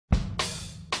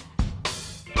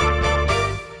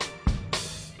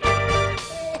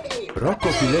Rocco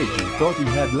Pileggi thought he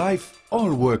had life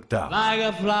all worked out. Like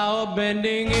a flower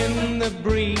bending in the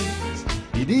breeze.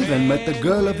 He'd even met the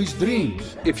girl of his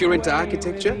dreams. If you're into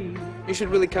architecture, you should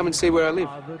really come and see where I live.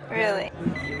 Really?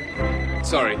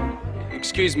 Sorry,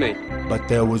 excuse me. But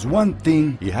there was one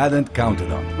thing he hadn't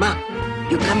counted on. Ma,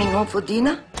 you coming home for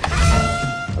dinner?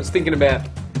 I was thinking about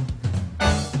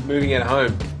moving out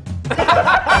home. What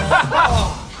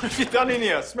have you done in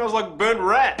here? It smells like burnt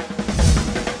rat.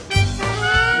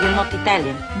 You're not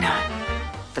Italian? No.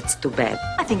 That's too bad.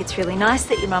 I think it's really nice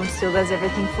that your mum still does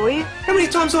everything for you. How many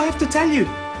times do I have to tell you?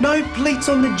 No pleats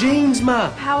on the jeans,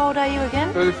 Ma. How old are you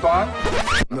again?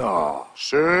 35? No,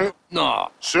 sir.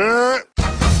 No. Sir.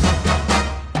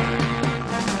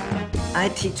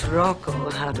 I teach Rocco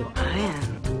how to iron.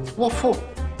 What for?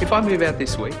 If I move out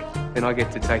this week, then I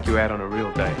get to take you out on a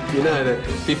real date. You know that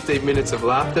 15 minutes of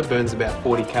laughter burns about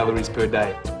 40 calories per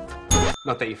day.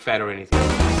 Not that you're fat or anything.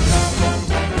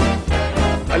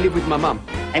 I live with my mum.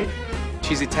 And?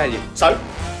 She's Italian. So?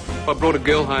 If I brought a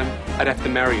girl home, I'd have to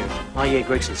marry her. Oh, yeah,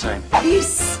 Greeks are the same.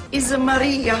 This is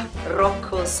Maria,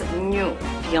 Rocco's new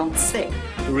fiancée.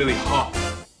 You're really hot.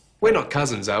 We're not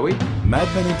cousins, are we?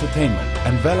 Madman Entertainment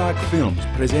and Velac Films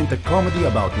present a comedy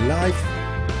about life,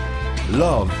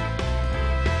 love,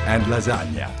 and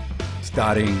lasagna.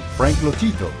 Starring Frank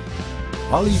Lotito,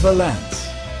 Oliver Lance,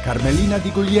 Carmelina Di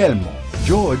Guglielmo,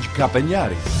 George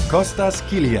Capegnaris, Costas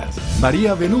Kilias,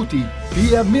 Maria Venuti,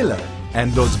 Pia Miller,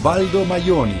 and Osvaldo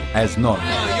Maioni as Nonno.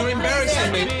 Oh, you're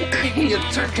embarrassing me. You're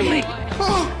talking me.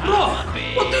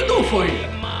 What did I do for you?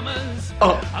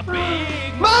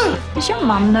 Ma! Does your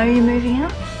mum know you're moving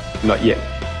out? Not yet.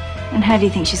 And how do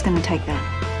you think she's going to take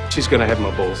that? She's gonna have my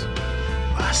balls.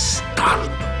 Bastard.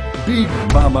 Big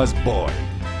Mama's Boy,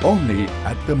 only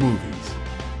at the movies.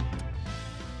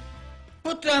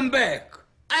 Put them back.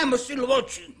 I'm still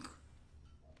watching.